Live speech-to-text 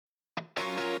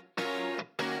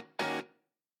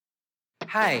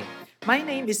Hi, my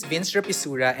name is Vince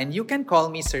Rapisura and you can call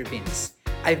me Sir Vince.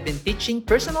 I've been teaching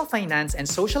personal finance and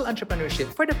social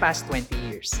entrepreneurship for the past 20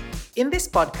 years. In this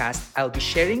podcast, I'll be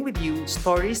sharing with you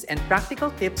stories and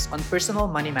practical tips on personal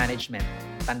money management.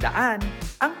 Tandaan,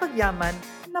 ang pagyaman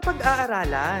na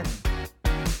pag-aaralan.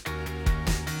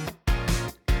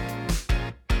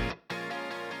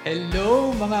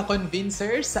 Hello mga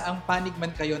convincers! Saang panig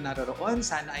man kayo naroroon,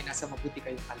 sana ay nasa mabuti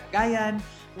kayong kalagayan.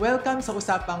 Welcome sa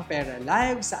Usapang Pera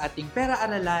Live sa ating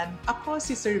Pera-Aralan. Ako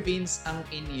si Sir Vince, ang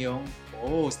inyong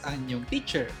host, ang inyong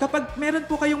teacher. Kapag meron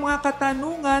po kayong mga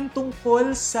katanungan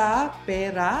tungkol sa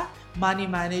pera, money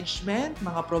management,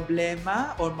 mga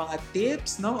problema or mga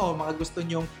tips, no, o mga gusto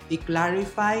nyong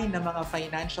i-clarify na mga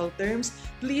financial terms,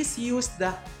 please use the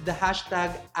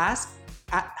hashtag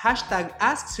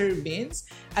 #AskSirVince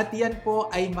at yan po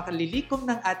ay makalilikom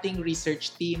ng ating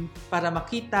research team para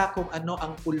makita kung ano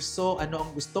ang pulso, ano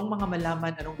ang gustong mga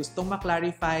malaman, anong gustong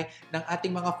maklarify ng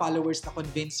ating mga followers na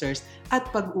convincers at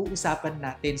pag-uusapan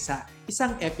natin sa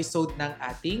isang episode ng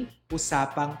ating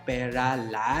Usapang Pera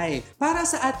Live. Para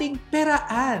sa ating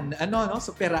peraan,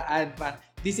 so peraan,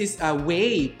 this is a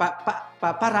way,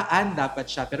 paraan dapat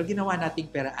siya, pero ginawa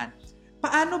nating peraan.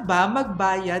 Paano ba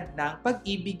magbayad ng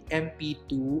Pag-ibig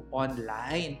MP2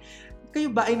 online?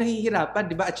 Kayo ba ay nahihirapan,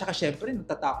 di ba? At saka syempre,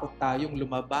 natatakot tayong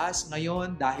lumabas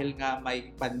ngayon dahil nga may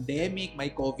pandemic,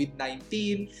 may COVID-19.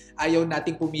 Ayaw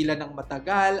nating pumila ng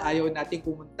matagal, ayaw nating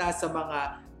pumunta sa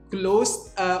mga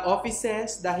closed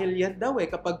offices dahil yan daw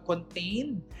kapag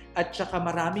contained at saka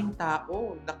maraming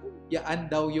tao, naku, yan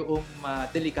daw yung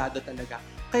delikado talaga.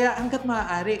 Kaya hanggat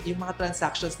maaari, yung mga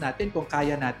transactions natin, kung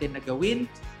kaya natin na gawin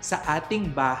sa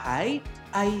ating bahay,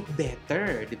 ay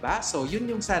better, di ba? So, yun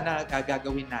yung sana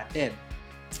gagawin natin.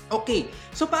 Okay,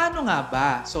 so paano nga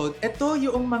ba? So, ito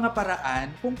yung mga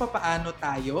paraan kung paano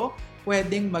tayo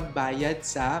pwedeng magbayad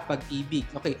sa Pag-ibig.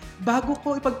 Okay, bago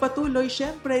ko ipagpatuloy,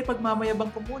 syempre, pagmamayabang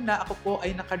ko muna, ako po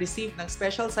ay naka-receive ng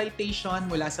special citation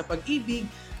mula sa Pag-ibig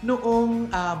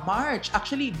noong March.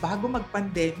 Actually, bago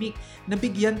mag-pandemic,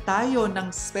 nabigyan tayo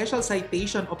ng special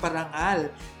citation o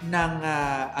parangal ng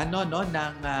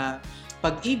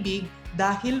Pag-ibig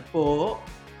dahil po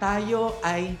tayo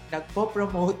ay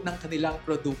nagpo-promote ng kanilang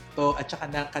produkto at saka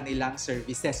ng kanilang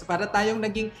services. So, para tayong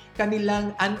naging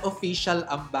kanilang unofficial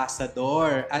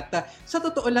ambassador. At sa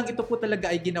totoo lang, ito po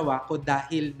talaga ay ginawa ko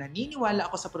dahil naniniwala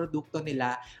ako sa produkto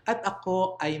nila at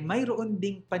ako ay mayroon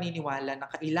ding paniniwala na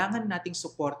kailangan nating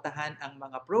suportahan ang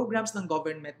mga programs ng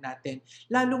government natin,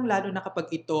 lalong-lalo na kapag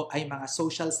ito ay mga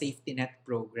social safety net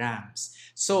programs.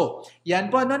 So, yan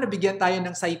po, nabigyan tayo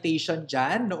ng citation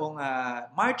dyan. Noong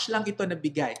March lang ito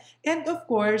nabigay. And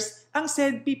of course, ang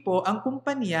SEDPI po, ang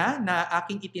kumpanya na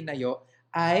aking itinayo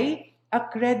ay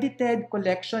accredited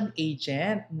collection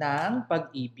agent ng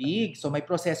Pag-ibig. So may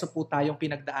proseso po tayong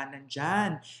pinagdaanan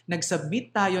dyan.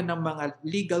 Nag-submit tayo ng mga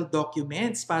legal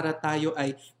documents para tayo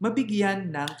ay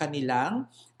mabigyan ng kanilang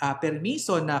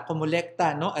permiso na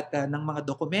kumolekta at ng mga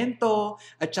dokumento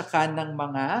at saka ng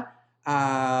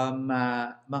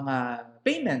mga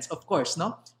payments, of course,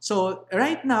 no? So,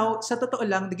 right now, sa totoo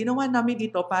lang, ginawa namin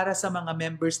ito para sa mga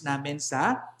members namin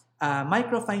sa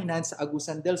microfinance sa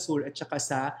Agusan del Sur at saka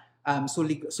sa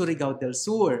Surigao del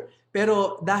Sur.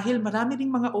 Pero dahil marami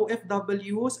ding mga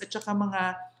OFWs at saka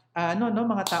mga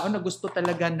mga tao na gusto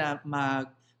talaga na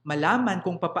malaman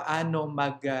kung paano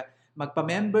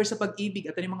magpa-member sa Pag-ibig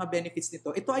at yung mga benefits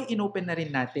nito, ito ay inopen na rin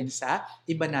natin sa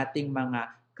iba nating mga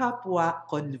kapwa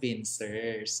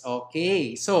convincers.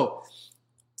 Okay, so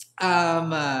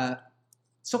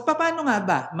paano nga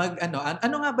ba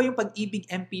ano nga ba yung Pag-ibig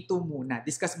MP2 muna?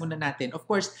 Discuss muna natin. Of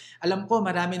course, alam ko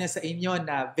marami na sa inyo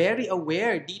na very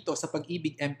aware dito sa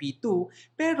Pag-ibig MP2,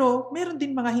 pero meron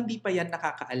din mga hindi pa yan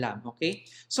nakakaalam, okay?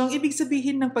 So ang ibig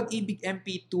sabihin ng Pag-ibig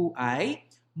MP2 ay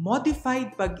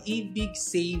Modified Pag-ibig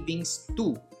Savings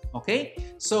 2. Okay?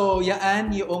 So,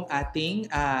 yan yung ating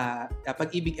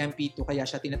Pag-ibig MP2. Kaya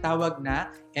siya tinatawag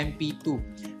na MP2.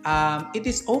 It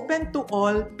is open to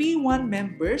all P1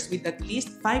 members with at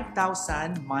least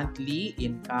 5,000 monthly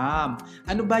income.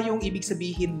 Ano ba yung ibig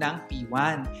sabihin ng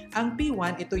P1? Ang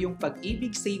P1, ito yung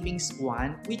Pag-ibig Savings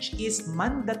 1, which is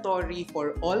mandatory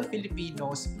for all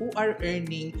Filipinos who are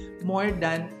earning more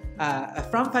than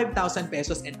from 5,000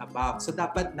 pesos and above. So,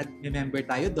 dapat nag-member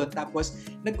tayo doon. Tapos,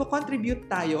 nagko-contribute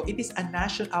tayo. It is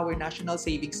our national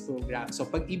savings program. So,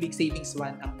 Pag-ibig Savings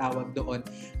 1 ang tawag doon.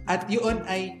 At yun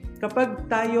ay, kapag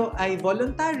tayo ay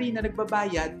voluntary na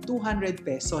nagbabayad, 200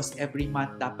 pesos every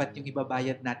month dapat yung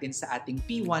ibabayad natin sa ating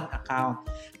P1 account.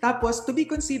 Tapos, to be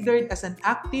considered as an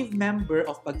active member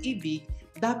of Pag-ibig,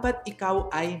 dapat ikaw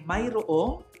ay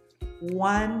mayroong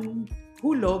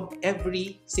hulog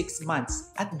every 6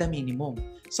 months at the minimum.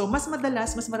 So, mas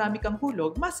madalas, mas marami kang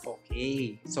hulog, mas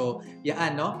okay. So,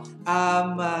 yan, no?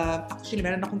 Actually,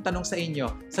 meron akong tanong sa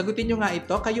inyo. Sagutin nyo nga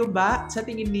ito. Kayo ba, sa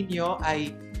tingin ninyo,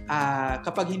 ay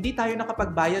kapag hindi tayo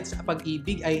nakapagbayad sa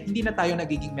Pag-ibig, ay hindi na tayo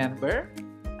nagiging member?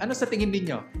 Ano sa tingin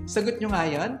ninyo? Sagot nyo nga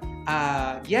yan.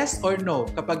 Yes or no?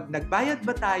 Kapag nagbayad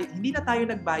ba tayo, hindi na tayo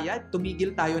nagbayad,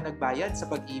 tumigil tayo nagbayad sa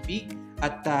Pag-ibig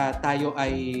at tayo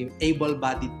ay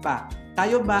able-bodied pa.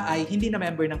 Tayo ba ay hindi na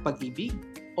member ng Pag-ibig?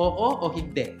 Oo o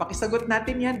hindi? Pakisagot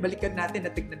natin yan, balikan natin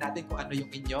at tignan natin kung ano yung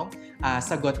inyong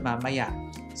sagot mamaya.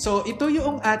 So ito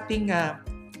yung ating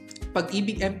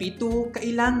Pag-ibig MP2,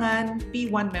 kailangan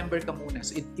P1 member ka muna.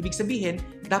 So ibig sabihin,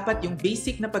 dapat yung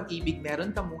basic na Pag-ibig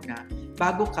meron ka muna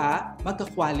bago ka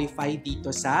magka-qualify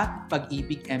dito sa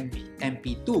Pag-ibig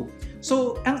MP2.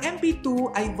 So, ang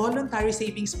MP2 ay voluntary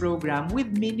savings program with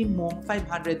minimum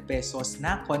 500 pesos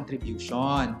na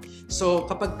contribution. So,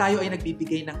 kapag tayo ay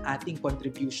nagbibigay ng ating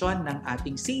contribution, ng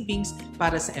ating savings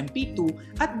para sa MP2,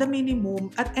 at the minimum,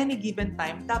 at any given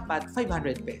time, dapat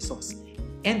 500 pesos.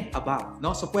 And above,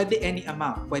 no? So, pwede any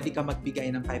amount. Pwede ka magbigay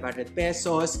ng 500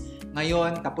 pesos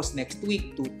ngayon, tapos next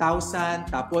week, 2,000,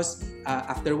 tapos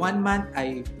after 1 month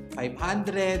ay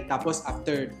 500, tapos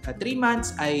after 3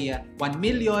 months ay 1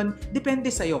 million.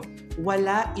 Depende sa'yo.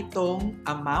 Wala itong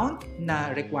amount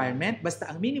na requirement, basta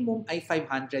ang minimum ay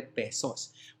 500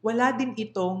 pesos. Wala din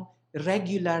itong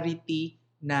regularity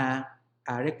na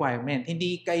requirement.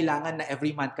 Hindi kailangan na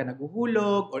every month ka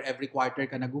naguhulog or every quarter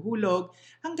ka naguhulog.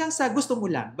 Hanggang sa gusto mo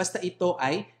lang. Basta ito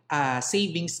ay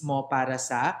savings mo para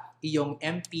sa iyong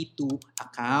MP2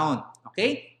 account.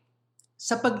 Okay?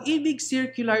 Sa Pag-ibig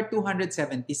Circular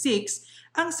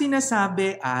 276, ang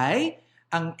sinasabi ay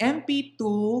ang MP2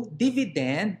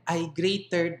 dividend ay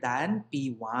greater than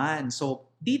P1. So,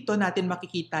 dito natin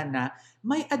makikita na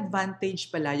may advantage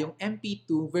pala yung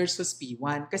MP2 versus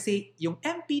P1 kasi yung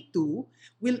MP2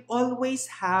 will always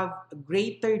have a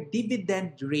greater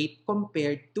dividend rate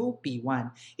compared to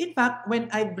P1. In fact, when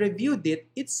I've reviewed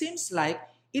it, it seems like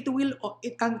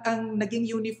ang naging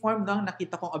uniform ng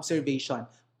nakita kong observation,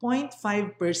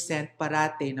 0.5%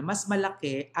 parate na mas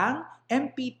malaki ang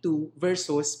MP2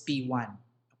 versus P1.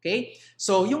 Okay?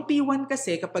 So, yung P1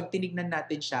 kasi kapag tinignan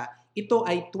natin siya, ito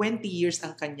ay 20 years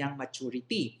ang kanyang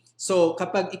maturity. So,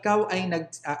 kapag ikaw ay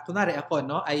kunwari ako,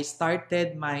 no, I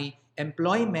started my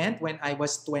employment when I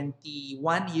was 21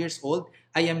 years old.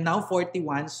 I am now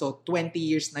 41, so 20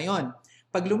 years na yon.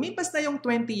 Pag lumipas na yung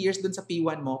 20 years dun sa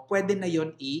P1 mo, pwede na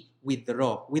yon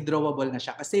i-withdraw. Withdrawable na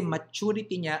siya kasi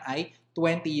maturity niya ay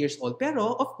 20 years old.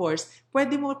 Pero, of course,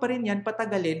 pwede mo pa rin yan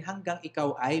patagalin hanggang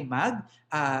ikaw ay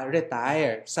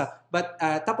mag-retire.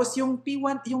 Tapos yung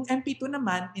P1, yung MP2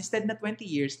 naman, instead na 20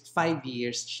 years, 5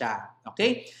 years siya.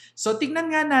 Okay? So,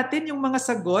 tingnan nga natin yung mga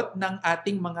sagot ng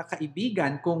ating mga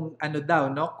kaibigan kung ano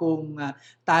daw, no? Kung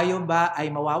tayo ba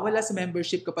ay mawawala sa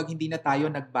membership kapag hindi na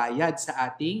tayo nagbayad sa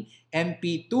ating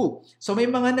MP2. So, may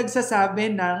mga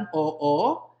nagsasabi ng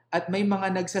oo, at may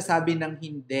mga nagsasabi ng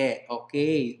hindi.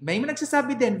 Okay. May mga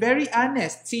nagsasabi din, very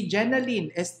honest, si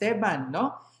Jenaline Esteban,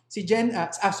 no? Si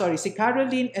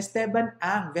Caroline Esteban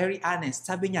Ang, very honest.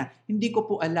 Sabi niya, hindi ko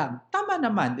po alam. Tama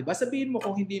naman, di ba? Sabihin mo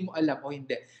kung hindi mo alam o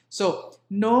hindi. So,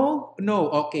 no,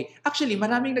 okay. Actually,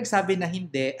 maraming nagsabi na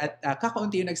hindi at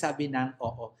kakaunti yung nagsabi ng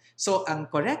oo. So,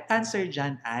 ang correct answer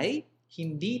dyan ay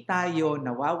hindi tayo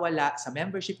nawawala sa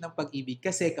membership ng Pag-ibig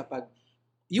kasi kapag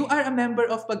you are a member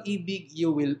of Pag-ibig, you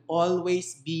will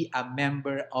always be a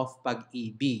member of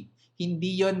Pag-ibig.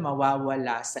 Hindi yon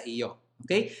mawawala sa iyo.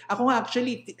 Okay? Ako nga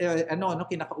actually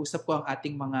kinakausap ko ang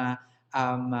ating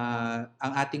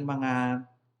mga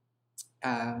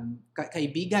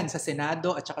kaibigan sa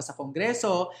Senado at saka sa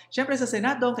Kongreso. Siyempre sa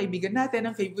Senado, ang kaibigan natin,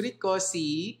 ang favorite ko,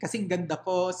 kasing ganda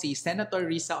ko, si Senator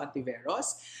Risa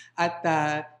Ontiveros. At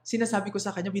sinasabi ko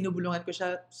sa kanya, binubulungan ko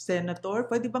siya, Senator,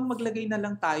 pwede bang maglagay na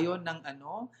lang tayo ng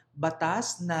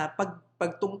batas na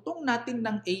pagtungtong natin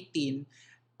ng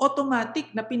 18,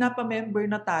 automatic na pinapamember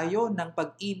na tayo ng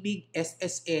Pag-ibig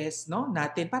SSS, no,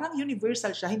 natin. Parang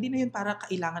universal siya. Hindi na yun para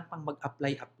kailangan pang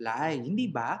mag-apply. Hindi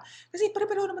ba? Kasi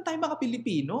pare-pareho naman tayo mga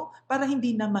Pilipino para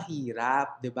hindi na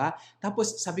mahirap, di ba?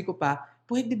 Tapos sabi ko pa,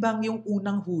 pwede bang yung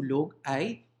unang hulog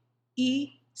ay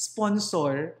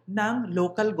sponsor ng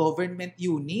local government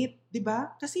unit, 'di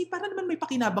ba? Kasi para naman may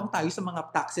pakinabang tayo sa mga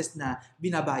taxes na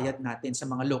binabayad natin sa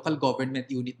mga local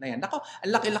government unit na 'yan. Nako,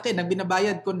 ang laki-laki ng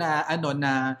binabayad ko na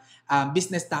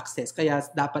business taxes, kaya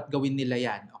dapat gawin nila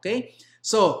 'yan, okay?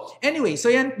 So, anyway,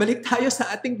 yan, balik tayo sa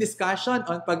ating discussion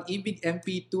on Pag-ibig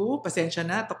MP2. Pasensya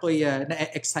na, ako'y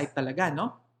na-excite talaga,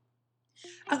 no?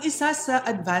 Ang isa sa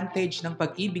advantage ng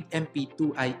Pag-ibig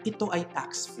MP2 ay ito ay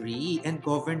tax-free and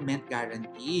government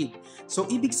guaranteed. So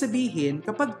ibig sabihin,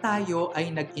 kapag tayo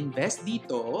ay nag-invest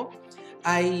dito,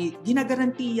 ay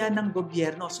ginagarantiya ng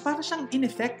gobyerno. So para siyang in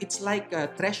effect, it's like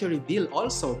a treasury bill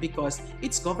also because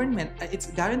it's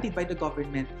guaranteed by the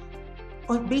government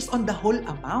based on the whole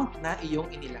amount na iyong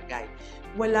inilagay.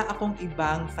 Wala akong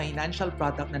ibang financial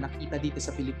product na nakita dito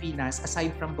sa Pilipinas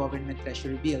aside from government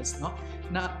treasury bills, no?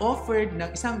 Na offered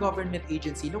ng isang government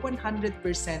agency na 100%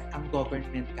 ang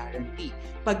government guarantee.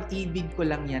 Pag-ibig ko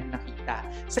lang yan nakita.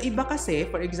 Sa iba kasi,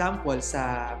 for example,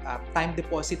 sa time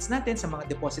deposits natin, sa mga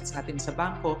deposits natin sa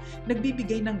bangko,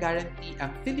 nagbibigay ng guarantee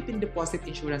ang Philippine Deposit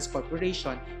Insurance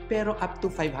Corporation pero up to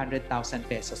 500,000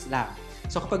 pesos lang.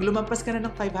 So kapag lumampas ka na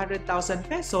ng 500,000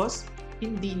 pesos,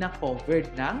 hindi na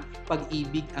covered ng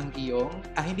Pag-ibig ang iyong,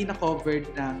 hindi na covered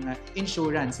ng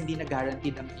insurance, hindi na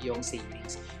guaranteed ang iyong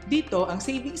savings. Dito, ang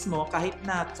savings mo, kahit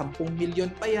na 10 million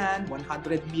pa yan,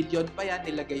 100 million pa yan,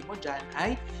 nilagay mo dyan,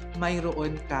 ay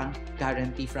mayroon kang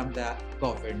guarantee from the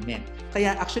government.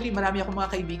 Kaya actually, marami akong mga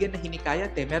kaibigan na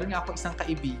hinikayat Meron nga ako isang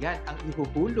kaibigan, ang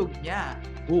ihuhulog niya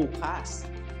bukas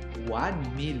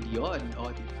 1 million.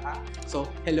 O, di ba? So,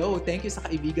 hello, thank you sa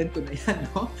kaibigan ko na yan,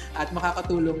 no? At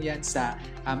makakatulong yan sa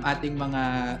ating mga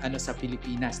sa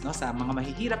Pilipinas, no? Sa mga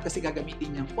mahihirap kasi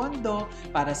gagamitin niyang pondo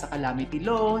para sa calamity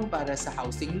loan, para sa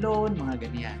housing loan, mga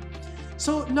ganyan.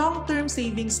 So, long-term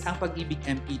savings ang Pag-ibig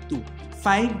MP2.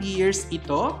 5 years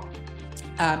ito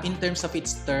in terms of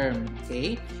its term,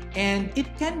 okay? And it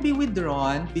can be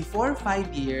withdrawn before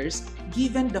 5 years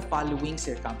given the following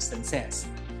circumstances: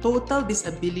 total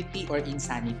disability or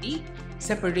insanity,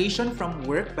 separation from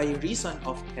work by reason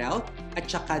of health, at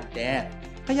saka death.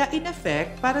 Kaya in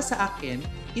effect, para sa akin,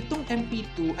 itong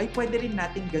MP2 ay pwede rin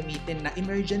natin gamitin na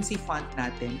emergency fund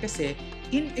natin kasi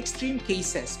in extreme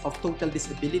cases of total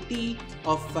disability,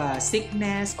 of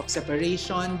sickness, of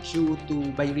separation due to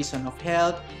by reason of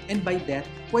health, and by death,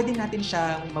 pwede natin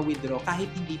siyang ma-withdraw kahit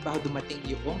hindi pa dumating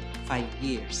yung 5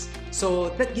 years.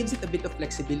 So that gives it a bit of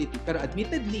flexibility. Pero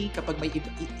admittedly, kapag may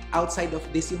outside of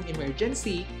this yung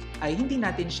emergency, ay hindi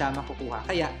natin siya makukuha.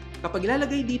 Kaya kapag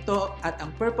ilalagay dito at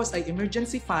ang purpose ay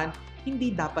emergency fund,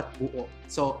 hindi dapat buo.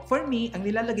 So for me, ang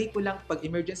nilalagay ko lang pag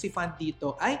emergency fund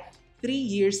dito ay 3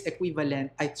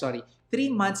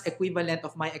 months equivalent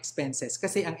of my expenses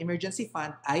kasi ang emergency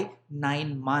fund ay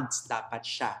 9 months dapat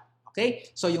siya. Okay?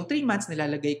 So yung 3 months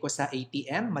nilalagay ko sa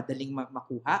ATM, madaling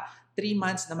makuha. 3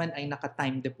 months naman ay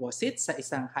naka-time deposit sa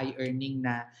isang high-earning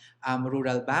na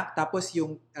rural bank. Tapos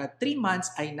yung 3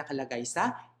 months ay nakalagay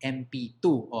sa MP2.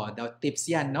 O, tips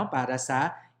yan, no? Para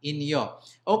sa inyo.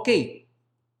 Okay.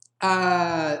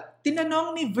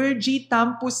 Tinanong ni Virgie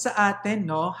Tampus sa atin,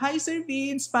 no? Hi Sir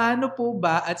Vince, paano po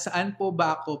ba at saan po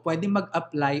ba ako pwede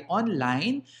mag-apply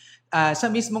online?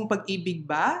 Sa mismong Pag-ibig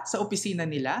ba? Sa opisina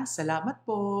nila? Salamat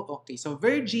po. Okay, so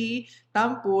Virgie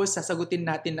Tampus, sasagutin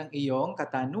natin ang iyong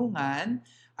katanungan.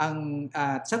 Ang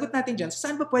sagot natin dyan, so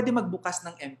saan ba pwede magbukas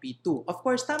ng MP2? Of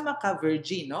course, tama ka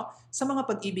Virgie, no? Sa mga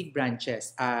Pag-ibig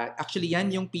branches. Actually,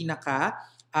 yan yung pinaka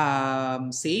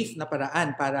safe na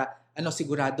paraan para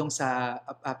siguradong sa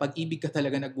Pag-ibig ka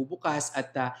talaga nagbubukas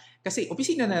at kasi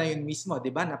opisina na yun mismo, 'di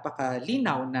ba?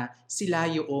 Napakalinaw na sila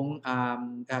yung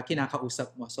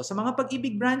kinakausap mo. So sa mga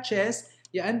Pag-ibig branches,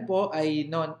 yan po ay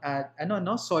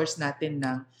source natin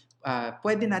ng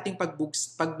pwede nating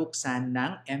pagbuksan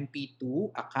ng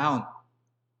MP2 account.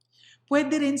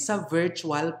 Pwede rin sa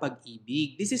virtual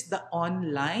Pag-ibig. This is the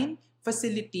online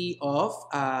facility of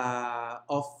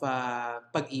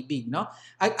Pag-ibig, no?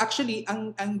 Actually,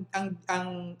 ang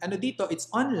dito, it's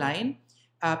online,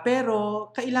 pero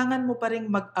kailangan mo pa ring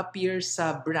mag-appear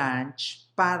sa branch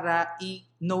para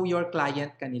i-know your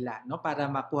client kanila, no? Para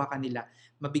makuha kanila,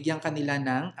 mabigyan kanila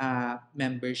ng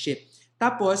membership.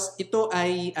 Tapos ito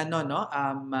ay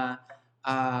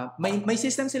may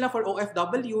system sila for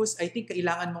OFWs. I think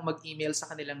kailangan mong mag-email sa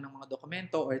kanilang ng mga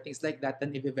dokumento or things like that,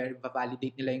 then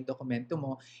i-validate nila yung dokumento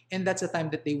mo, and that's the time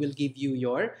that they will give you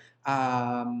your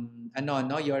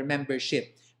your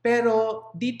membership. Pero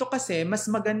dito kasi mas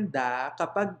maganda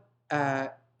kapag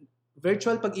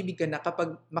virtual Pag-ibig ka na,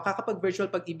 kapag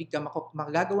makakapag-virtual Pag-ibig ka,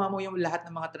 magagawa mo yung lahat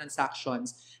ng mga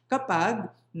transactions kapag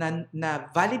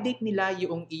na-validate nila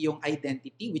yung iyong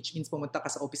identity, which means pumunta ka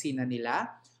sa opisina nila,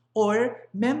 or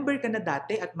member ka na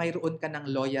dati at mayroon ka ng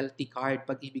loyalty card,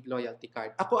 Pag-ibig loyalty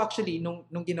card. Ako actually,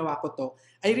 nung ginawa ko to,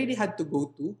 I really had to go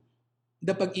to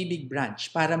the Pag-ibig branch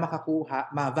para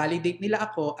ma-validate nila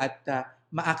ako at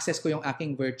ma-access ko yung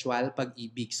aking virtual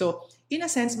Pag-ibig. So, in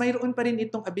a sense, mayroon pa rin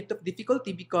itong a bit of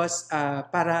difficulty because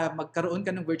para magkaroon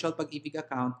ka ng virtual Pag-ibig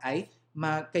account ay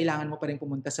kailangan mo pa rin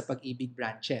pumunta sa Pag-ibig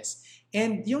branches.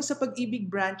 And yung sa Pag-ibig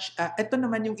branch, ito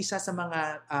naman yung isa sa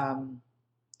mga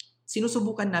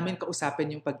sinusubukan namin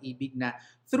kausapin yung Pag-ibig na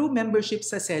through membership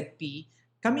sa SEDP,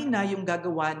 kami na yung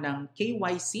gagawa ng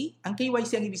KYC. Ang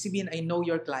KYC, ang ibig sabihin ay Know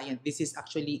Your Client. This is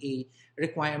actually a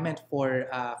requirement for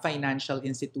financial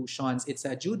institutions. It's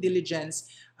a due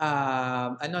diligence,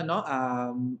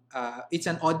 it's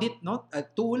an audit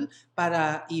tool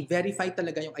para i-verify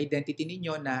talaga yung identity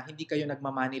ninyo na hindi kayo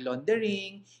nagma-money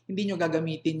laundering, hindi nyo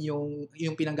gagamitin yung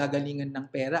pinanggagalingan ng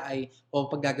pera o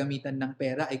paggagamitan ng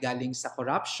pera ay galing sa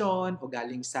corruption o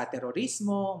galing sa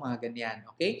terorismo, mga ganyan.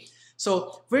 Okay?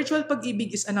 So, virtual Pag-ibig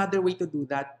is another way to do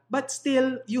that. But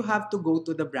still, you have to go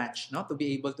to the branch to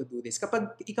be able to do this.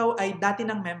 Kapag ikaw ay dati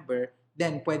ng member,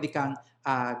 then pwede kang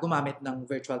gumamit ng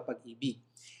virtual Pag-ibig.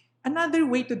 Another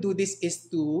way to do this is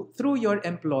through your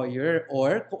employer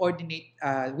or coordinate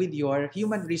with your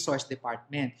human resource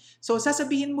department. So,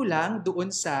 sasabihin mo lang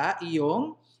doon sa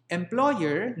iyong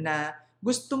employer na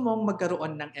gusto mong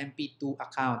magkaroon ng MP2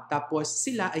 account. Tapos,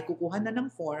 sila ay kukuha na ng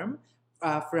form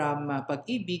from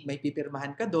Pag-ibig, may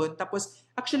pipirmahan ka doon. Tapos,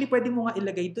 actually, pwede mo nga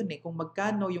ilagay doon kung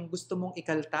magkano yung gusto mong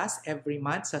ikaltas every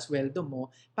month sa sweldo mo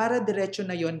para diretso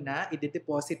na yon na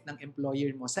i-deposit ng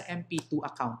employer mo sa MP2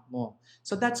 account mo.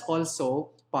 So, that's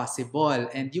also possible.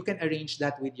 And you can arrange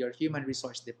that with your human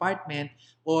resource department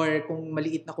or kung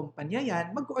maliit na kumpanya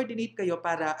yan, mag-coordinate kayo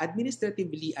para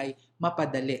administratively ay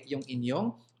mapadali yung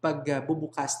inyong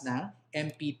pagbubukas ng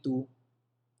MP2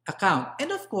 account.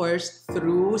 And of course,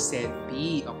 through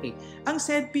SEDP. Okay. Ang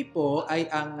SEDP po ay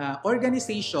ang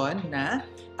organization na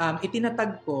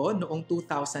itinatag ko noong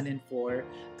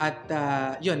 2004 at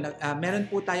meron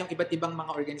po tayong iba't ibang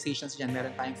mga organizations dyan.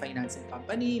 Meron tayong financing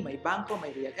company, may bangko, may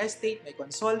real estate, may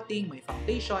consulting, may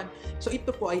foundation. So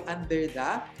ito po ay under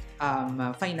the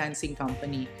financing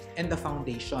company and the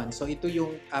foundation. So ito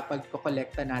yung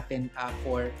pagkokolekta natin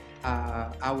for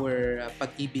our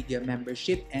Pag-ibig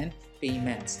membership and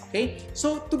payments. Okay?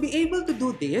 So, to be able to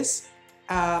do this,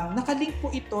 nakalink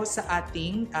po ito sa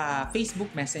ating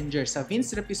Facebook Messenger, sa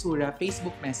Vince Rapisura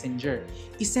Facebook Messenger.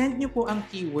 I-send nyo po ang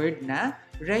keyword na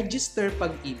register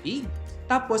Pag-ibig.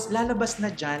 Tapos, lalabas na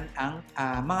dyan ang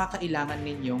mga kailangan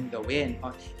ninyong gawin.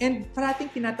 And parating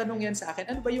tinatanong yan sa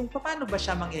akin, paano ba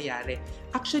siya mangyayari?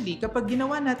 Actually, kapag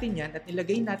ginawa natin yan at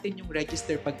nilagay natin yung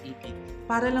register Pag-ibig,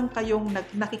 para lang kayong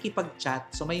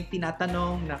nakikipag-chat. So, may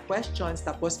tinatanong na questions,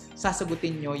 tapos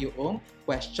sasagutin nyo yung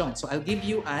question. So, I'll give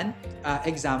you an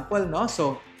example.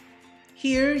 So,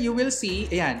 here you will see,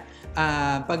 ayan,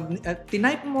 pag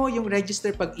tinype mo yung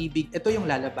register Pag-ibig, ito yung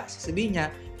lalabas. Sabihin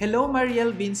niya, hello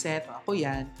Mariel Vincent, ako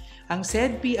yan. Ang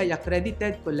SEDP ay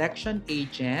accredited collection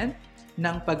agent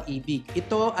ng Pag-ibig.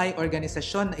 Ito ay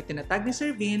organisasyon na itinatag ni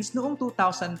Sir Vince noong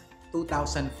 2004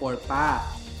 pa.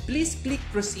 Please click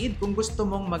proceed kung gusto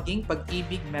mong maging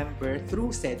Pag-ibig member through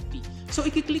SEDP. So,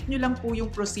 i-click nyo lang po yung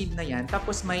proceed na yan,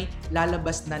 tapos may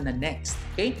lalabas na next.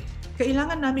 Okay?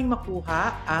 Kailangan naming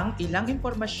makuha ang ilang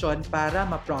impormasyon para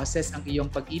ma-process ang iyong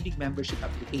Pag-ibig membership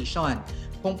application.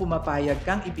 Kung pumapayag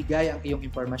kang ibigay ang iyong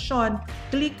impormasyon,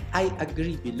 click I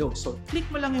agree below. So, click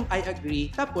mo lang yung I agree,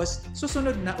 tapos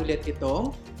susunod na ulit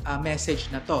itong message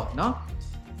na to, no?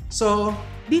 So,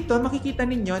 dito makikita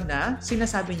ninyo na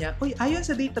sinasabi niya, uy, ayon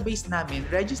sa database namin,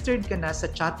 registered ka na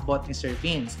sa chatbot ni Sir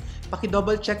Vince.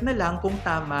 Paki-double check na lang kung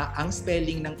tama ang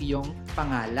spelling ng iyong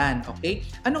pangalan. Okay?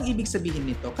 Anong ibig sabihin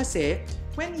nito? Kasi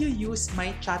when you use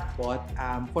my chatbot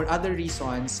for other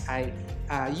reasons,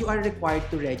 you are required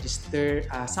to register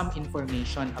some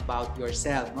information about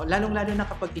yourself. No? Lalong-lalo na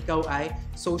kapag ikaw ay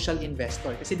social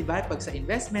investor. Kasi di ba, pag sa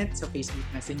investment, sa Facebook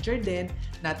Messenger din,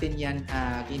 natin yan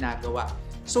ginagawa.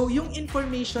 So, yung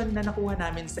information na nakuha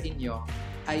namin sa inyo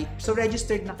so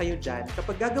registered na kayo dyan.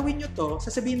 Kapag gagawin nyo to,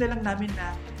 sasabihin na lang namin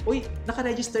na, uy,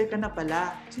 naka-register ka na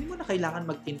pala. So, hindi mo na kailangan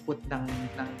mag-input ng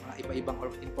mga iba-ibang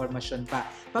informasyon pa.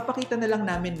 Papakita na lang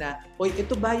namin na, uy,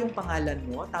 ito ba yung pangalan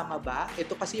mo? Tama ba?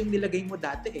 Ito kasi yung nilagay mo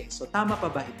dati So, tama pa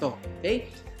ba ito?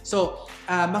 Okay? So,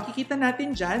 makikita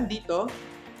natin dyan dito.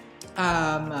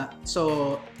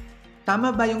 Tama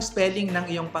ba yung spelling ng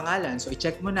iyong pangalan? So,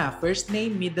 i-check mo na. First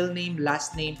name, middle name,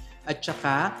 last name, at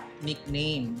saka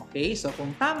nickname. Okay? So,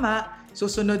 kung tama,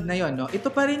 susunod na yon. No? Ito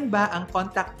pa rin ba ang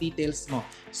contact details mo?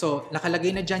 So,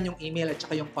 nakalagay na dyan yung email at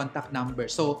saka yung contact number.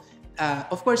 So,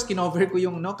 of course, kinover ko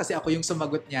yung, kasi ako yung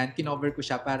sumagot niyan, kinover ko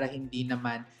siya para hindi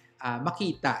naman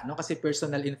makita. Kasi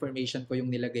personal information ko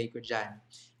yung nilagay ko dyan.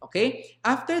 Okay?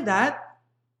 After that,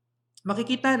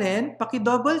 makikita rin,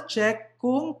 paki-double check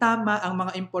kung tama ang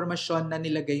mga impormasyon na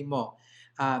nilagay mo.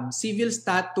 Civil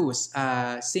status,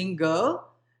 single,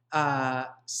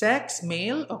 sex,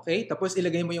 male, okay? Tapos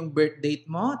ilagay mo yung birth date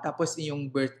mo, tapos yung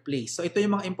birthplace. So ito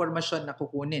yung mga impormasyon na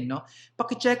kukunin, no?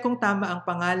 Paki-check kung tama ang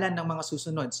pangalan ng mga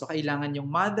susunod. So kailangan yung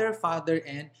mother, father,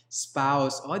 and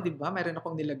spouse. O, di ba? Mayroon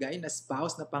akong nilagay na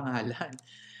spouse na pangalan.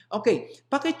 Okay,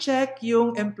 paki-check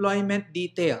yung employment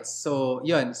details. So,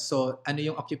 yun. So, ano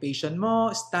yung occupation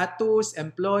mo, status,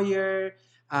 employer,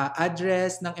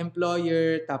 address ng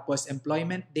employer, tapos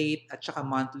employment date, at saka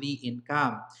monthly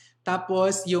income.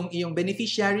 Tapos, yung iyong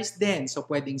beneficiaries din. So,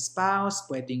 pwedeng spouse,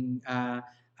 pwedeng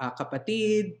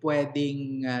kapatid,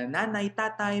 pwedeng nanay,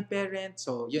 tatay, parent.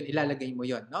 So, yun, ilalagay mo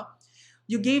yun, no?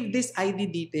 You gave this ID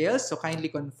details, so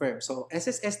kindly confirm. So,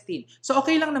 SSS teen. So,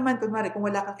 okay lang naman, kunwari, kung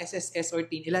wala kang SSS or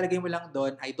teen, ilalagay mo lang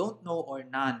doon, I don't know or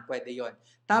none. Pwede yon.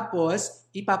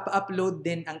 Tapos, ipapa-upload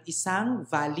din ang isang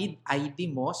valid ID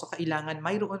mo. So, kailangan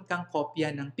mayroon kang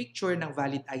kopya ng picture ng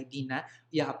valid ID na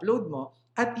i-upload mo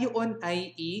at yun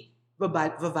ay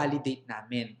i-validate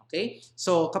namin. Okay?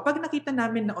 So, kapag nakita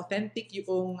namin na authentic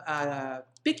yung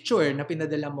picture na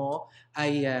pinadala mo,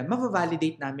 ay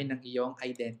ma-validate namin ng iyong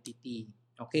identity.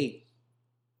 Okay.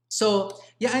 So,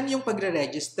 yan yung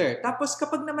pagre-register. Tapos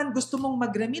kapag naman gusto mong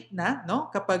mag-remit na,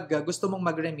 no? Kapag gusto mong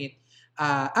mag-remit,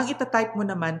 ang ita-type mo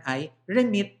naman ay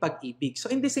remit pag-ibig. So,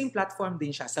 in the same platform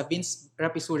din siya sa Vince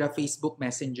Rapisura Facebook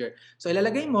Messenger. So,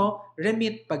 ilalagay mo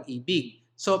remit pag-ibig.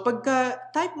 So,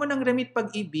 pagka-type mo ng remit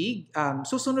pag-ibig,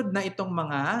 susunod na itong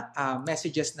mga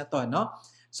messages na to, no?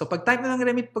 So, pag-type na ng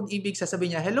remit pag-ibig,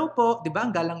 sasabihin niya, hello po, di ba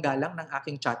ang galang-galang ng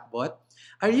aking chatbot?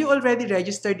 Are you already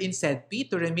registered in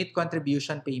SEDP to remit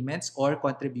contribution payments or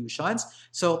contributions?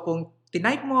 So, kung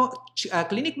tinype mo,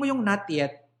 clinic mo yung not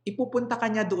yet, ipupunta ka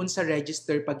niya doon sa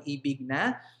register pag-ibig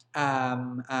na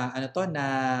na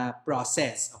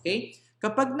process. Okay?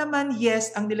 Kapag naman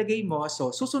yes ang nilagay mo, so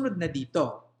susunod na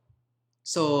dito.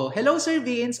 So, hello Sir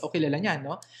Vince, o kilala niya,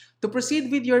 no? To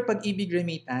proceed with your pag-ibig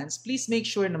remittance, please make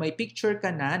sure na may picture ka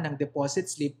na ng deposit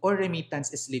slip or remittance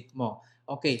slip mo.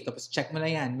 Okay, tapos check mo na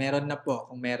yan. Meron na po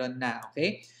kung meron na.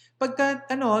 Okay? Pagka,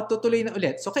 tutuloy na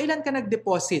ulit. So, kailan ka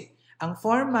nag-deposit? Ang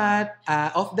format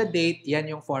of the date, yan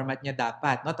yung format niya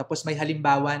dapat. No? Tapos may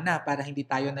halimbawa na para hindi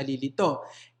tayo nalilito.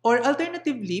 Or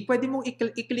alternatively, pwede mong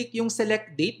i-click yung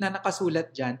select date na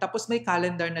nakasulat dyan. Tapos may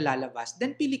calendar na lalabas.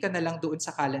 Then pili ka na lang doon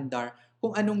sa calendar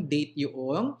kung anong date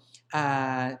yung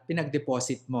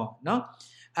pinag-deposit mo. No?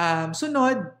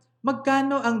 Sunod,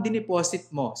 magkano ang dineposit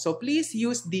mo? So please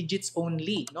use digits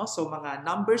only, no? So mga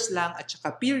numbers lang at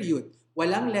saka period.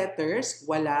 Walang letters,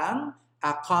 walang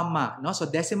comma, no? So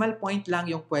decimal point lang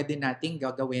yung pwede nating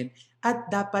gagawin at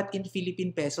dapat in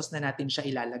Philippine pesos na natin siya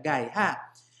ilalagay, ha?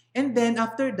 And then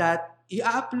after that,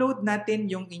 i-upload natin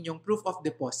yung inyong proof of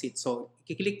deposit. So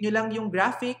i-click nyo lang yung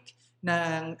graphic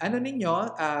ng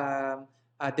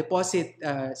deposit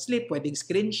slip, pwedeng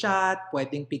screenshot,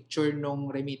 pwedeng picture nung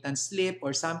remittance slip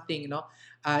or something, no?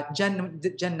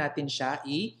 Diyan natin siya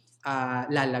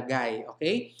ilalagay,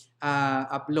 okay?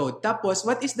 Upload. Tapos,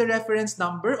 what is the reference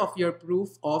number of your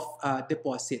proof of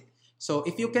deposit? So,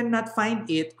 if you cannot find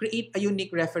it, create a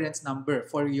unique reference number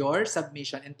for your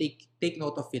submission and take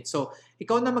note of it. So,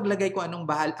 ikaw na maglagay kung anong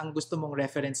ang gusto mong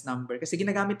reference number. Kasi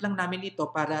ginagamit lang namin ito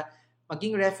para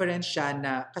maging reference siya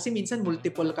na, kasi minsan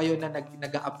multiple kayo na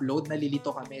nag-upload,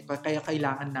 nalilito kami, kaya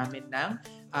kailangan namin ng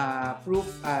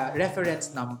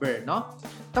reference number, no?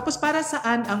 Tapos para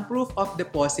saan ang proof of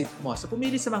deposit mo? So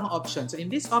pumili sa mga options. So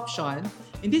in this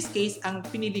case, ang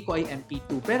pinili ko ay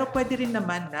MP2. Pero pwede rin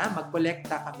naman na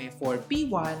mag-collecta kami for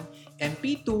P1,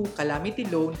 MP2, calamity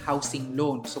loan, housing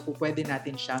loan. So pwede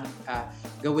natin siyang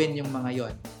gawin yung mga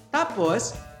yon.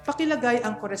 Tapos, pakilagay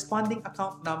ang corresponding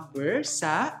account number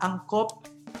sa angkop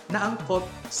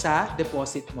sa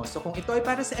deposit mo. So kung ito ay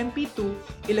para sa MP2,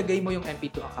 ilagay mo yung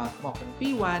MP2 account mo. Kung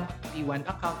P1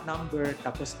 account number,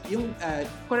 tapos yung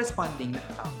corresponding na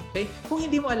account. Okay? Kung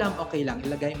hindi mo alam, okay lang.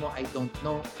 Ilagay mo I don't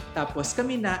know. Tapos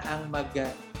kami na ang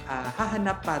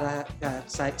hahanap para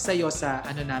sa iyo sa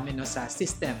sa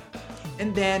system. And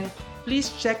then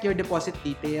please check your deposit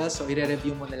details. So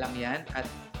i-review mo na lang 'yan at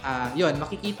yun,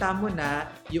 makikita mo na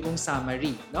yung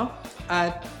summary, no?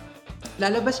 At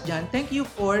lalabas dyan, thank you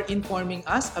for informing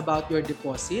us about your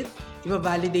deposit.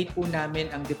 I-validate po namin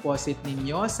ang deposit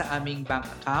ninyo sa aming bank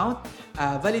account.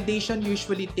 Validation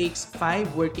usually takes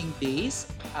 5 working days.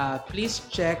 Please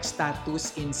check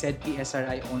status in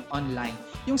SEDPSRI online.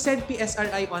 Yung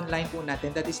SEDPSRI online po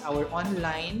natin, that is our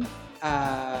online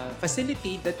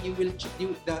facility that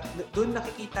doon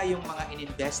nakikita yung mga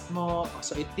ininvest mo.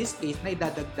 So in this case, na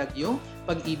idadagdag yung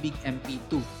Pag-ibig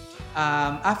MP2.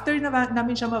 After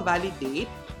namin siya ma-validate,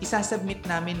 isasubmit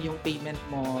namin yung payment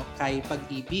mo kay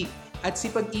Pag-ibig. At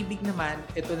si Pag-ibig naman,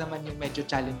 ito naman yung medyo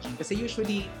challenging kasi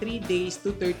usually 3 days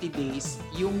to 30 days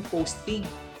yung posting,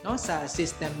 no, sa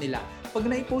system nila. Pag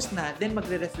na-post na, then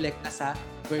magre-reflect na sa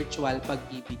virtual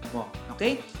Pag-ibig mo.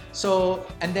 Okay? So,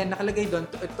 and then nakalagay doon,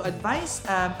 to advise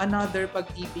another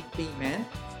Pag-ibig payment,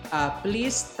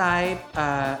 please type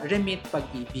remit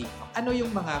Pag-ibig. Ano yung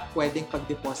mga pwedeng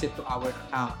pag-deposit to our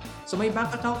account? So may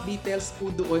bank account details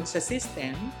po doon sa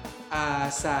system,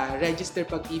 sa register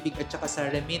Pag-ibig at saka sa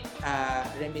remit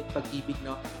Pag-ibig,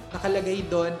 no? Nakalagay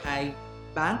doon ay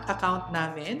bank account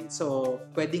namin. So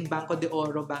pwedeng Banco de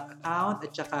Oro bank account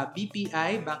at saka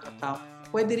BPI bank account.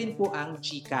 Pwede rin po ang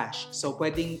GCash. So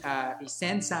pwedeng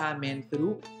i-send sa amin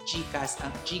through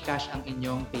GCash ang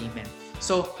inyong payment.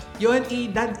 So, yun,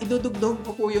 idudugdog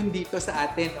ko po yun dito sa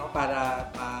atin, no, para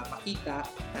makita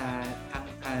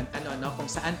kung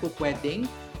saan po pwedeng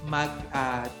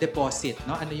mag-deposit.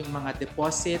 No? Ano yung mga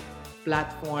deposit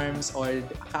platforms or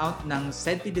account ng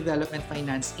Senti Development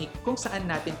Finance Inc. kung saan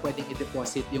natin pwedeng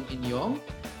i-deposit yung inyong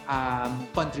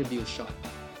contribution.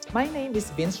 My name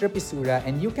is Vince Rapisura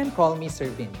and you can call me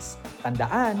Sir Vince.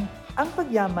 Tandaan, ang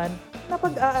pagyaman na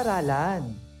pag-aaralan.